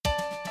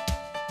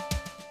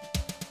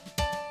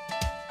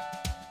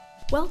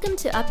Welcome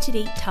to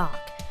UpToDate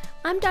Talk.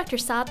 I'm Dr.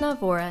 Sadhna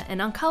Vora, an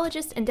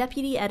oncologist and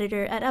deputy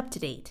editor at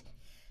UpToDate.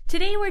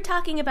 Today we're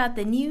talking about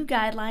the new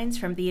guidelines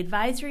from the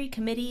Advisory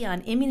Committee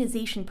on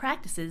Immunization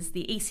Practices,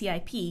 the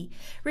ACIP,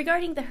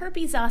 regarding the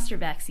herpes zoster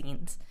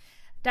vaccines.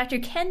 Dr.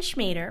 Ken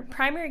Schmader,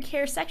 primary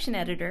care section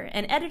editor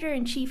and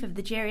editor-in-chief of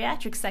the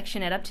geriatrics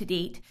section at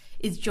UpToDate,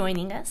 is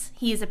joining us.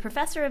 He is a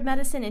professor of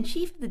medicine and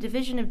chief of the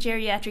Division of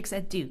Geriatrics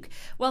at Duke.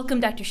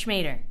 Welcome, Dr.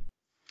 Schmader.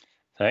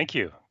 Thank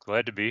you.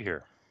 Glad to be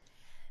here.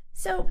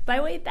 So, by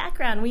way of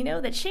background, we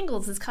know that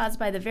shingles is caused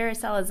by the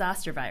varicella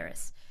zoster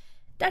virus.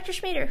 Dr.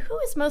 Schmader, who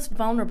is most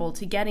vulnerable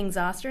to getting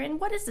zoster, and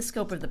what is the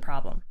scope of the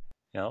problem?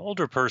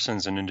 Older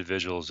persons and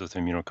individuals with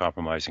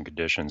immunocompromising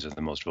conditions are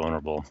the most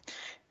vulnerable.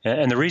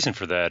 And the reason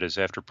for that is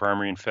after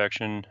primary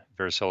infection,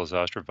 varicella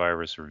zoster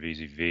virus, or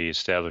VZV,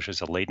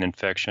 establishes a latent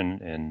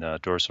infection in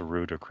dorsal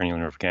root or cranial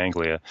nerve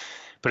ganglia.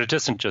 But it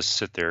doesn't just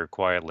sit there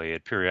quietly.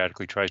 It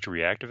periodically tries to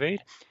reactivate.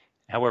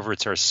 However,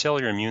 it's our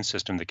cellular immune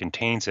system that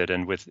contains it,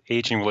 and with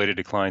aging-related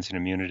declines in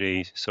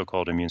immunity,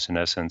 so-called immune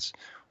senescence,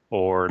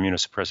 or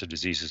immunosuppressive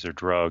diseases or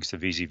drugs, the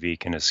VZV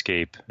can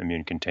escape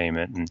immune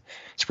containment and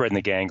spread in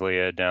the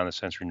ganglia down the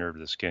sensory nerve of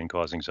the skin,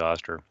 causing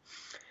zoster.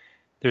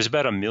 There's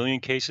about 1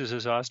 million cases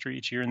of zoster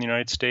each year in the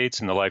United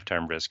States, and the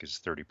lifetime risk is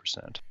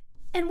 30%.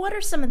 And what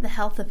are some of the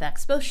health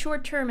effects, both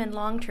short-term and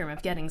long-term,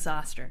 of getting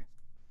zoster?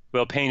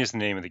 Well, pain is the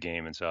name of the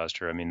game in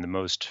zoster. I mean, the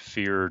most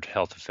feared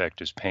health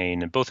effect is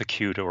pain, and both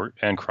acute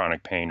and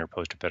chronic pain or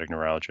postherpetic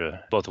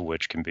neuralgia, both of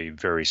which can be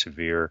very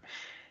severe.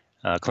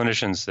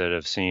 Clinicians that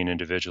have seen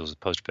individuals with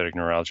postherpetic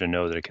neuralgia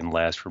know that it can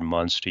last for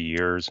months to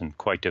years and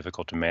quite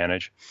difficult to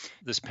manage.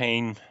 This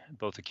pain,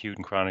 both acute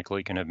and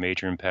chronically, can have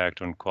major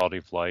impact on quality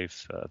of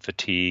life,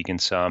 fatigue,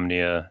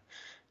 insomnia,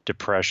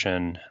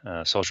 depression,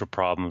 social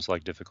problems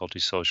like difficulty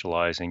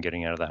socializing,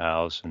 getting out of the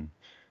house, and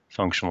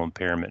functional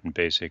impairment in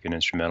basic and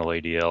instrumental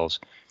ADLs.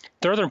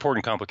 There are other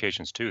important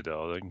complications too,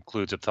 though. It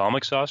includes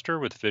ophthalmic zoster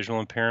with visual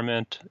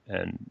impairment,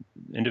 and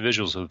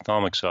individuals with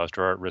ophthalmic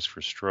zoster are at risk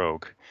for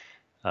stroke.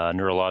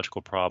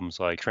 Neurological problems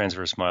like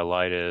transverse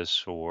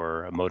myelitis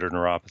or motor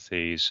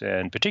neuropathies,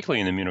 and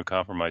particularly in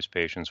immunocompromised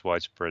patients,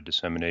 widespread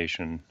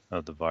dissemination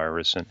of the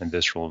virus and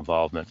visceral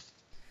involvement.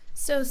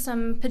 So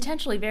some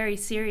potentially very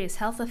serious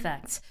health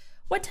effects.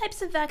 What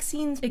types of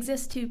vaccines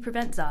exist to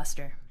prevent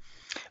zoster?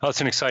 Well,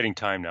 it's an exciting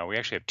time now. We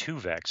actually have 2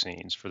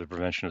 vaccines for the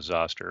prevention of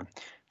zoster.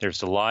 There's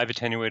the live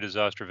attenuated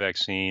zoster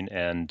vaccine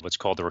and what's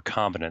called the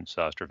recombinant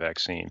zoster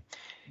vaccine.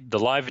 The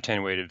live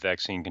attenuated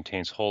vaccine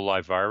contains whole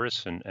live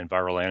virus and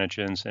viral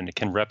antigens, and it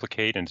can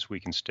replicate in its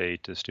weakened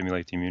state to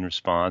stimulate the immune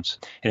response,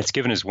 and it's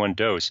given as 1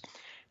 dose.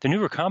 The new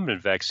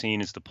recombinant vaccine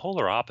is the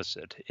polar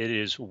opposite. It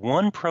is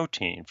 1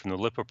 protein from the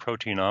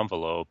lipoprotein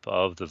envelope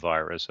of the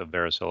virus, of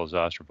varicella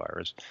zoster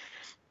virus.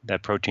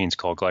 That protein is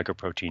called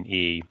glycoprotein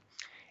E.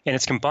 And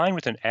it's combined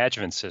with an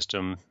adjuvant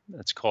system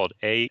that's called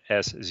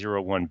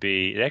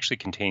AS01B. It actually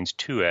contains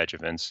 2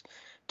 adjuvants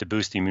to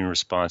boost the immune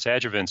response.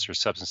 Adjuvants are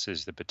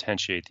substances that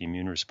potentiate the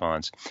immune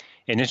response.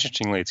 And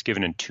interestingly, it's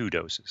given in 2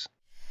 doses.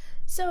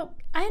 So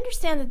I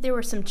understand that there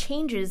were some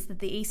changes that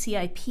the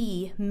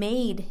ACIP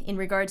made in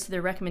regards to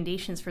their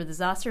recommendations for the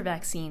zoster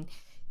vaccine.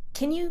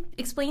 Can you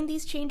explain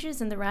these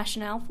changes and the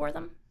rationale for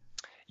them?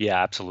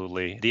 Yeah,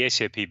 absolutely. The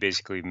ACIP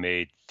basically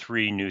made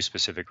 3 new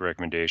specific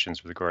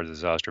recommendations with regard to the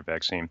zoster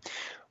vaccine.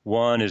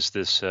 One is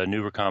this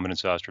new recombinant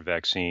zoster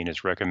vaccine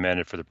is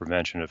recommended for the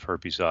prevention of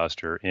herpes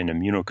zoster in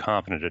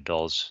immunocompetent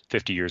adults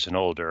 50 years and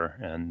older,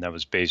 and that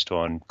was based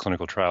on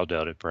clinical trial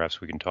data perhaps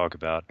we can talk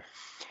about.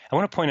 I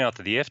want to point out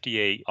that the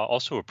FDA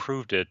also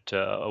approved it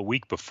a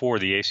week before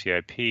the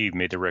ACIP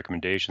made the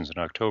recommendations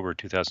in October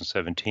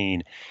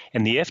 2017.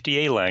 And the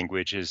FDA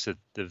language is that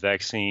the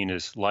vaccine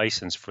is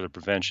licensed for the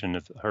prevention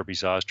of herpes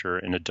zoster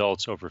in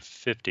adults over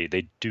 50.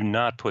 They do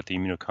not put the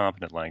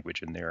immunocompetent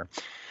language in there.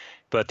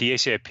 But the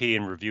ACIP,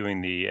 in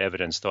reviewing the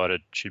evidence, thought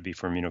it should be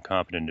for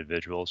immunocompetent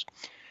individuals.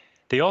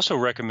 They also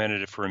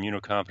recommended it for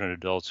immunocompetent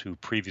adults who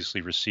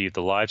previously received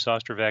the live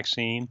zoster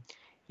vaccine.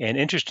 And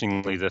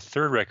interestingly, the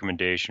 3rd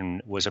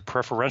recommendation was a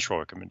preferential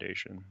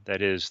recommendation.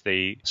 That is,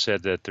 they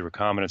said that the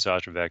recombinant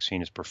zoster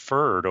vaccine is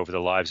preferred over the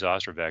live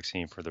zoster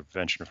vaccine for the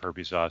prevention of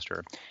herpes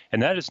zoster.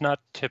 And that is not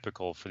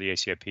typical for the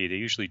ACIP. They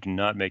usually do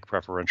not make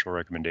preferential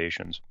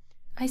recommendations.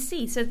 I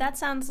see. So that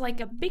sounds like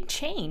a big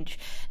change.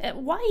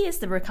 Why is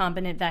the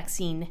recombinant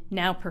vaccine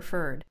now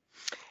preferred?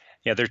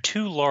 Yeah, there are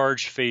 2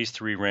 large phase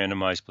 3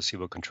 randomized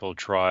placebo-controlled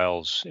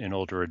trials in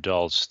older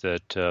adults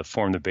that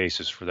form the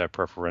basis for that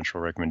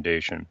preferential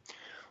recommendation.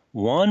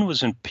 One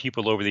was in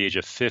people over the age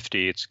of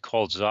 50. It's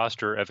called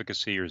Zoster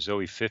Efficacy or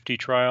ZOE50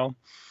 trial.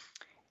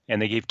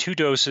 And they gave 2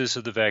 doses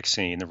of the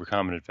vaccine, the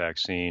recombinant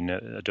vaccine,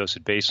 a dose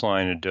at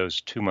baseline and a dose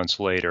 2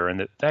 months later. And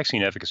the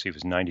vaccine efficacy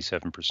was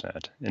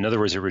 97%. In other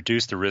words, it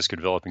reduced the risk of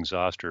developing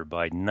zoster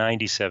by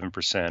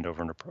 97%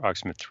 over an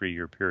approximate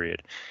 3-year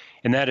period.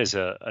 And that is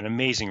an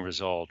amazing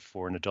result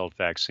for an adult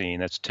vaccine.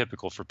 That's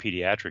typical for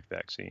pediatric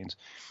vaccines.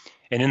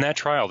 And in that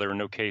trial, there were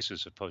no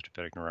cases of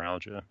postherpetic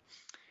neuralgia.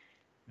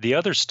 The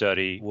other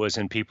study was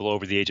in people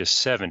over the age of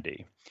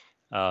 70.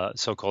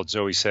 so-called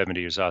Zoe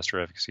 70 or Zoster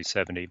efficacy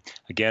 70.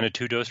 Again, a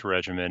 2-dose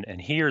regimen,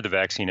 and here the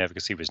vaccine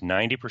efficacy was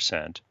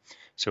 90%.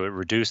 So it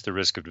reduced the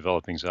risk of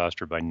developing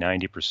zoster by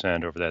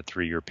 90% over that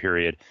 3-year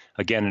period.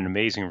 Again, an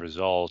amazing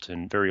result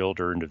in very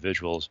older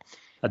individuals.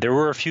 There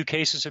were a few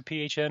cases of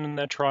PHN in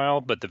that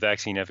trial, but the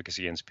vaccine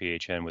efficacy against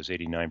PHN was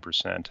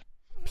 89%.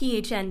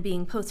 PHN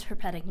being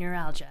postherpetic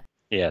neuralgia.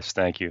 Yes,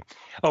 thank you.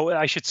 Oh,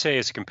 I should say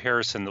as a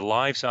comparison, the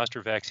live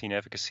zoster vaccine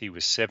efficacy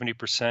was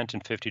 70% in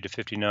 50 to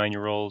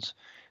 59-year-olds,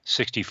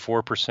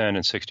 64%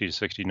 in 60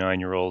 to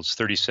 69-year-olds,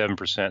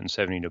 37% in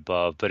 70 and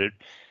above, but it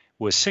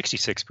was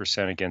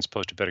 66% against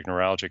postherpetic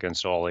neuralgia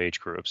against all age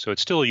groups. So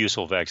it's still a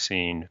useful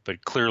vaccine,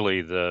 but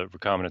clearly the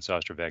recombinant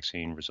zoster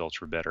vaccine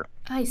results were better.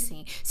 I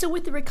see. So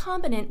with the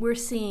recombinant, we're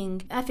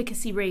seeing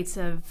efficacy rates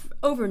of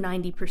over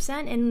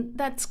 90%, and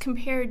that's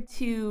compared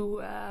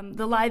to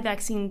the live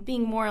vaccine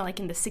being more like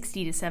in the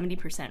 60 to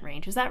 70%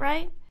 range. Is that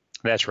right?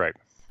 That's right.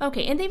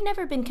 Okay, and they've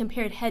never been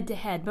compared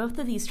head-to-head. Both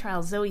of these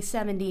trials, Zoe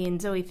 70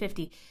 and Zoe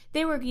 50,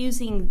 they were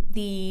using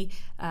the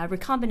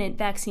recombinant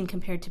vaccine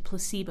compared to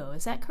placebo.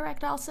 Is that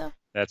correct also?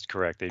 That's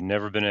correct. They've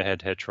never been a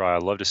head-to-head trial.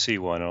 I'd love to see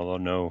one,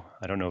 although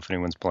I don't know if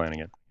anyone's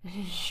planning it.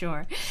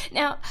 Sure.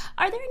 Now,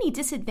 are there any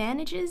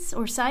disadvantages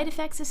or side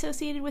effects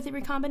associated with the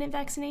recombinant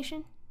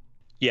vaccination?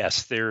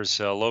 Yes, there's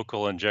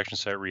local injection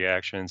site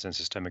reactions and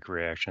systemic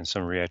reactions,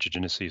 some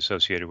reactogenicity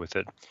associated with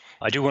it.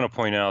 I do want to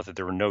point out that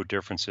there were no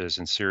differences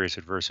in serious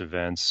adverse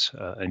events,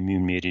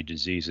 immune-mediated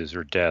diseases,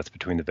 or death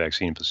between the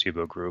vaccine and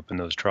placebo group in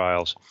those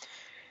trials.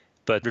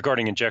 But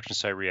regarding injection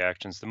site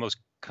reactions, the most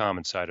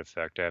common side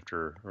effect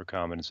after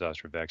recombinant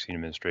zoster vaccine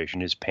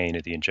administration is pain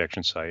at the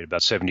injection site. About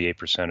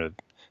 78% of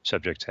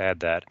subjects had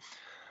that,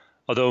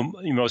 although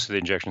most of the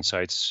injection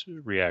sites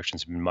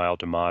reactions have been mild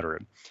to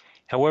moderate.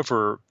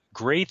 However,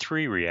 Grade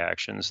 3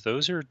 reactions,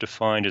 those are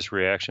defined as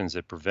reactions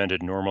that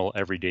prevented normal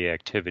everyday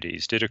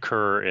activities, did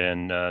occur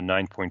in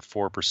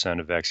 9.4%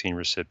 of vaccine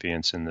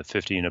recipients in the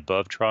 50 and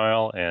above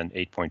trial and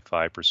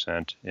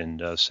 8.5%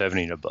 in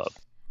 70 and above.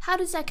 How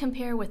does that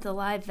compare with the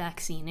live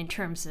vaccine in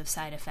terms of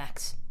side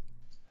effects?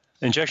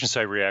 Injection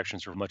site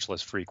reactions are much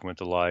less frequent.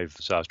 The live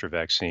zoster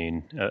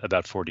vaccine,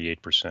 about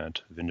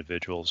 48% of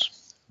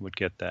individuals would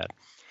get that.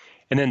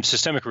 And then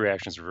systemic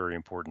reactions are very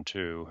important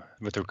too.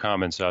 With the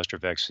recombinant zoster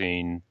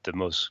vaccine, the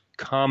most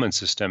common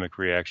systemic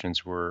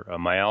reactions were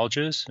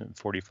myalgias,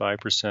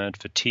 45%,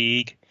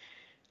 fatigue,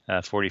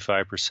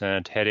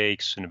 45%,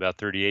 headaches, and about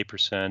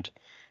 38%.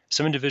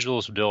 Some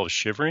individuals will develop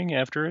shivering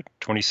after it,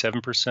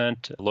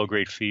 27%,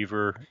 low-grade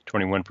fever,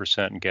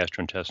 21%, and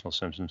gastrointestinal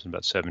symptoms,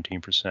 about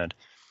 17%.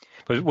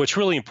 But what's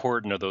really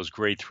important are those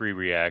grade 3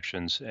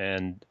 reactions,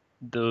 and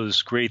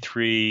those grade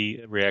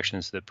 3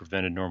 reactions that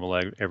prevented normal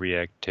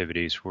everyday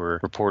activities were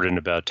reported in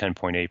about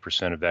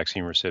 10.8% of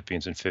vaccine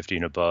recipients in 50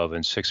 and above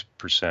and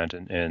 6%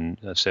 in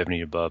 70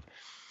 and above.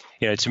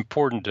 It's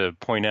important to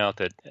point out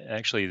that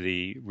actually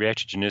the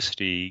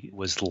reactogenicity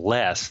was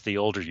less the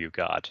older you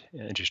got,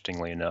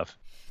 interestingly enough.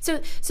 So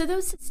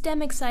those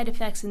systemic side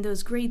effects and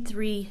those grade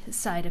 3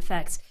 side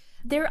effects,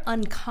 they're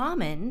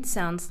uncommon,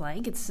 sounds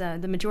like. It's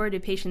the majority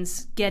of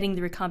patients getting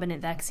the recombinant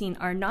vaccine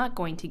are not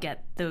going to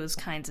get those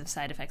kinds of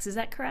side effects. Is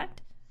that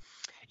correct?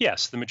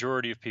 Yes, the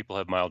majority of people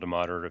have mild to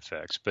moderate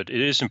effects, but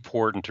it is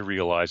important to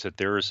realize that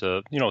there is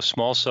a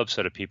small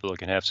subset of people that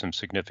can have some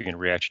significant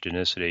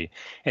reactogenicity,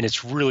 and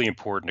it's really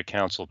important to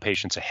counsel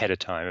patients ahead of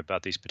time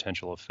about these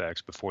potential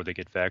effects before they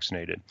get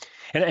vaccinated.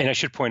 And I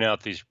should point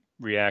out these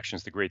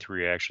reactions, the grade 3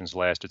 reactions,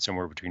 lasted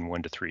somewhere between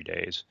 1 to 3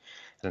 days.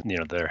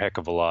 They're a heck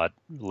of a lot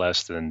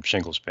less than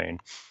shingles pain.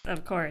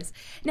 Of course.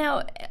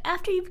 Now,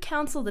 after you've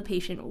counseled the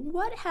patient,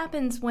 what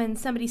happens when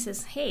somebody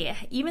says, hey,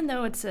 even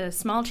though it's a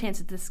small chance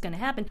that this is going to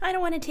happen, I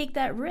don't want to take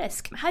that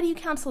risk? How do you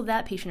counsel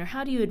that patient, or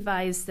how do you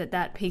advise that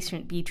that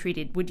patient be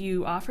treated? Would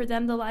you offer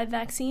them the live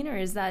vaccine, or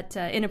is that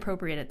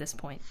inappropriate at this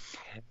point?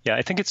 Yeah,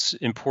 I think it's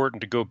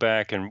important to go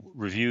back and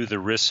review the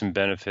risks and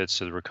benefits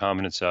of the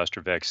recombinant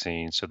zoster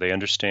vaccine so they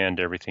understand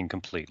everything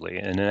completely.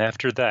 And then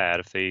after that,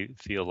 if they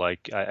feel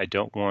like I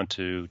don't want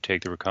to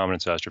take the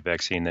recombinant zoster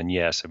vaccine, then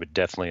yes, I would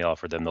definitely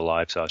offer them the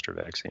live zoster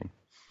vaccine.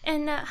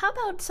 And how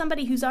about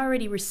somebody who's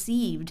already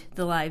received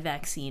the live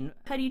vaccine?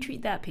 How do you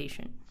treat that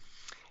patient?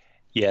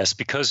 Yes,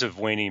 because of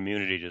waning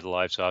immunity to the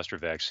live zoster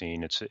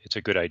vaccine, it's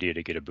a good idea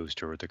to get a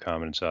booster with the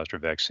recombinant zoster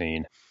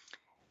vaccine.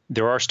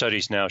 There are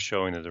studies now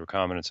showing that the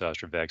recombinant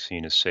zoster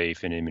vaccine is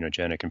safe and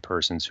immunogenic in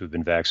persons who have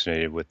been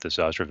vaccinated with the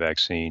zoster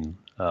vaccine,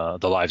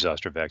 the live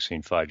zoster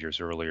vaccine 5 years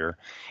earlier.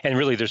 And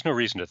really, there's no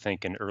reason to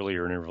think an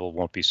earlier interval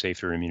won't be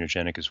safe or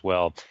immunogenic as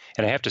well.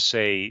 And I have to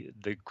say,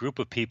 the group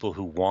of people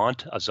who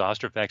want a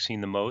zoster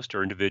vaccine the most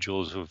are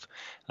individuals who've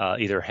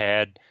either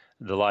had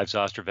the live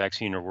zoster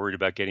vaccine or worried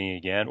about getting it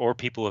again, or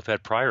people who have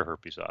had prior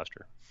herpes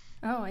zoster.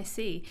 Oh, I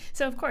see.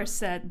 So, of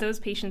course, those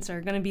patients are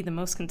going to be the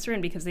most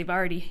concerned because they've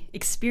already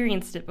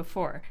experienced it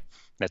before.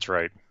 That's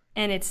right.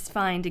 And it's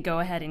fine to go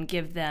ahead and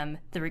give them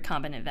the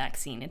recombinant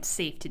vaccine. It's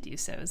safe to do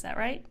so. Is that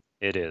right?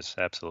 It is,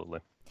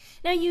 absolutely.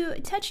 Now, you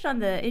touched on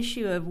the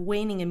issue of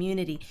waning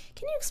immunity.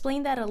 Can you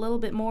explain that a little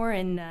bit more?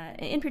 And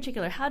in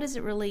particular, how does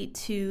it relate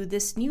to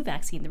this new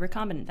vaccine, the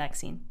recombinant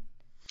vaccine?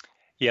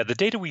 Yeah, the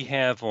data we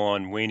have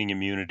on waning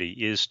immunity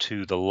is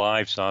to the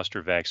live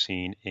zoster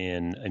vaccine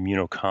in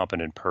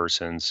immunocompetent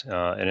persons,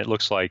 and it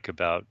looks like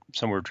about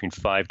somewhere between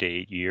 5 to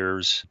 8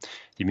 years,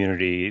 the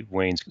immunity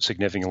wanes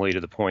significantly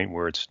to the point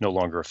where it's no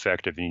longer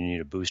effective and you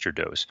need a booster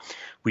dose.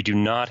 We do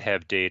not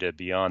have data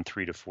beyond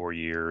 3 to 4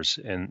 years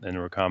in the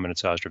recombinant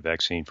zoster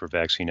vaccine for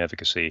vaccine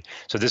efficacy,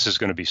 so this is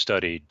going to be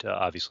studied,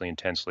 obviously,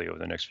 intensely over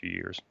the next few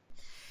years.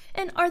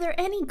 And are there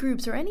any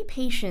groups or any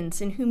patients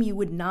in whom you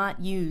would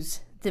not use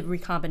the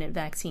recombinant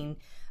vaccine,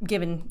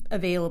 given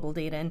available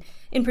data? And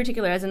in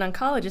particular, as an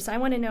oncologist, I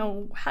want to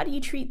know, how do you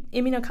treat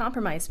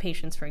immunocompromised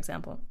patients, for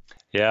example?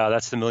 Yeah,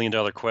 that's the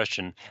million-dollar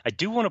question. I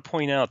do want to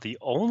point out the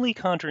only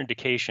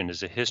contraindication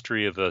is a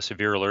history of a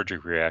severe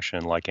allergic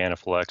reaction like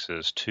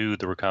anaphylaxis to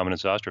the recombinant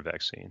zoster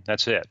vaccine.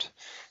 That's it.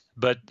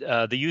 But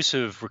the use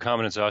of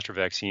recombinant zoster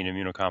vaccine in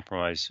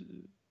immunocompromised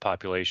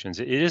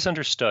populations, it is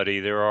under study.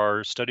 There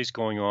are studies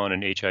going on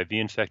in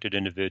HIV-infected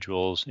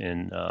individuals,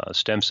 in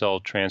stem cell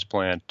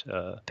transplant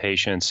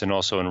patients, and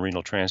also in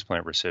renal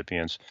transplant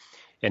recipients.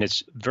 And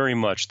it's very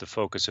much the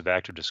focus of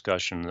active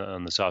discussion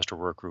on the Zoster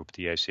work group,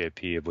 the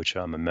ACIP, of which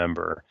I'm a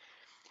member.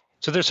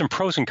 So there's some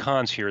pros and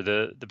cons here.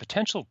 The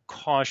potential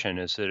caution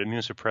is that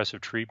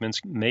immunosuppressive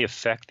treatments may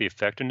affect the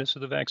effectiveness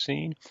of the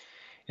vaccine.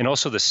 And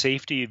also the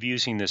safety of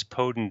using this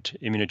potent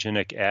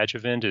immunogenic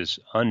adjuvant is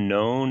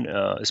unknown,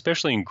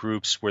 especially in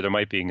groups where there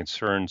might be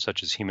concerns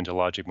such as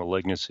hematologic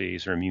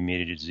malignancies or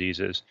immune-mediated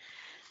diseases.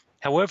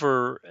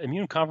 However,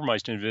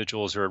 immunocompromised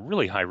individuals are at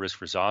really high risk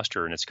for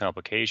zoster and its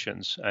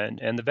complications,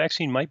 and the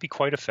vaccine might be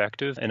quite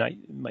effective, and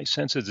my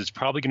sense is it's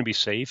probably going to be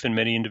safe in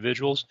many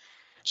individuals.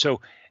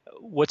 So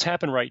what's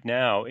happened right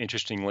now,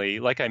 interestingly,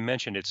 like I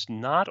mentioned, it's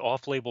not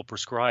off-label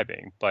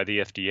prescribing by the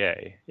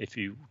FDA if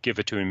you give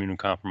it to an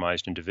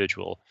immunocompromised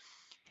individual.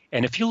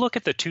 And if you look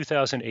at the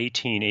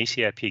 2018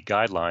 ACIP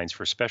guidelines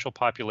for special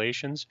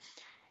populations,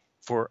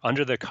 for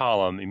under the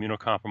column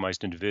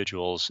immunocompromised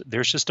individuals,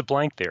 there's just a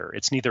blank there.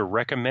 It's neither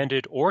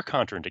recommended or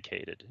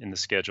contraindicated in the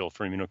schedule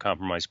for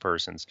immunocompromised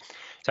persons.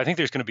 So I think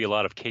there's going to be a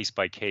lot of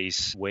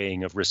case-by-case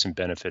weighing of risks and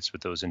benefits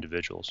with those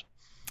individuals.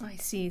 I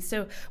see.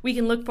 So we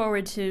can look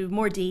forward to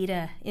more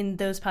data in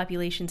those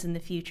populations in the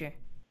future.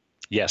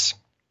 Yes.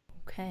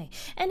 Okay.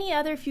 Any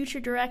other future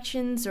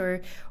directions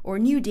or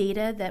new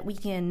data that we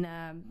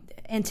can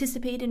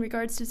anticipate in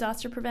regards to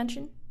zoster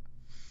prevention?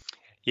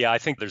 Yeah, I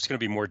think there's going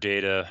to be more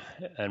data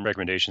and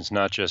recommendations,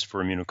 not just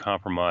for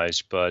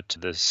immunocompromised, but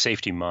the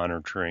safety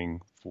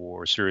monitoring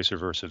for serious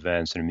adverse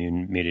events and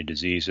immune-mediated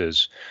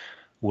diseases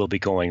will be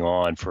going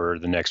on for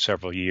the next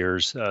several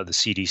years. The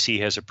CDC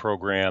has a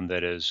program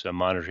that is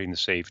monitoring the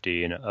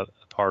safety, and a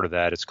part of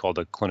that, it's called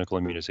the Clinical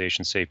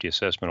Immunization Safety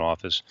Assessment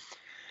Office.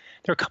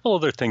 There are a couple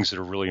other things that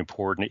are really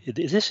important.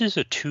 This is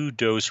a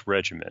 2-dose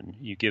regimen.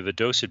 You give a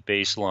dose at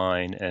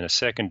baseline and a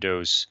second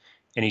dose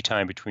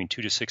anytime between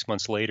 2 to 6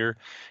 months later.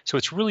 So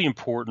it's really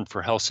important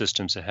for health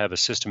systems to have a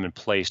system in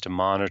place to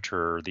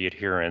monitor the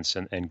adherence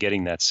and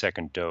getting that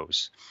second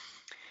dose.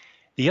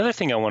 The other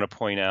thing I want to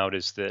point out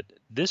is that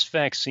this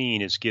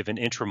vaccine is given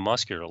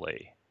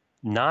intramuscularly,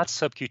 not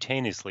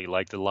subcutaneously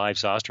like the live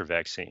zoster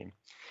vaccine.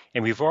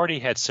 And we've already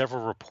had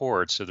several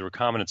reports of the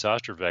recombinant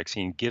zoster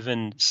vaccine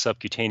given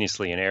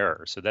subcutaneously in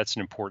error. So that's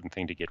an important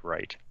thing to get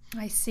right.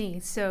 I see.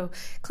 So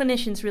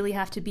clinicians really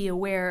have to be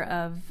aware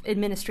of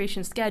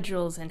administration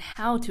schedules and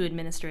how to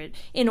administer it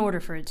in order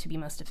for it to be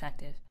most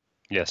effective.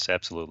 Yes,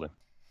 absolutely.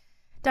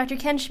 Dr.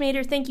 Ken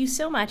Schmader, thank you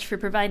so much for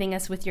providing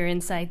us with your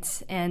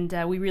insights, and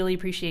we really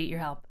appreciate your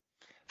help.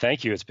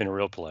 Thank you. It's been a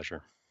real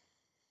pleasure.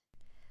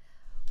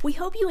 We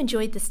hope you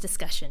enjoyed this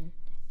discussion.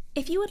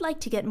 If you would like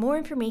to get more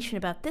information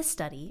about this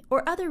study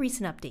or other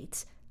recent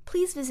updates,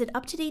 please visit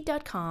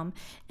UpToDate.com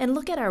and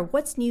look at our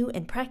What's New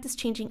and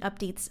Practice-Changing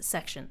Updates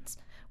sections.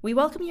 We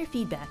welcome your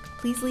feedback.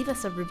 Please leave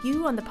us a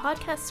review on the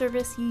podcast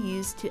service you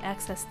use to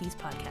access these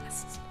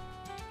podcasts.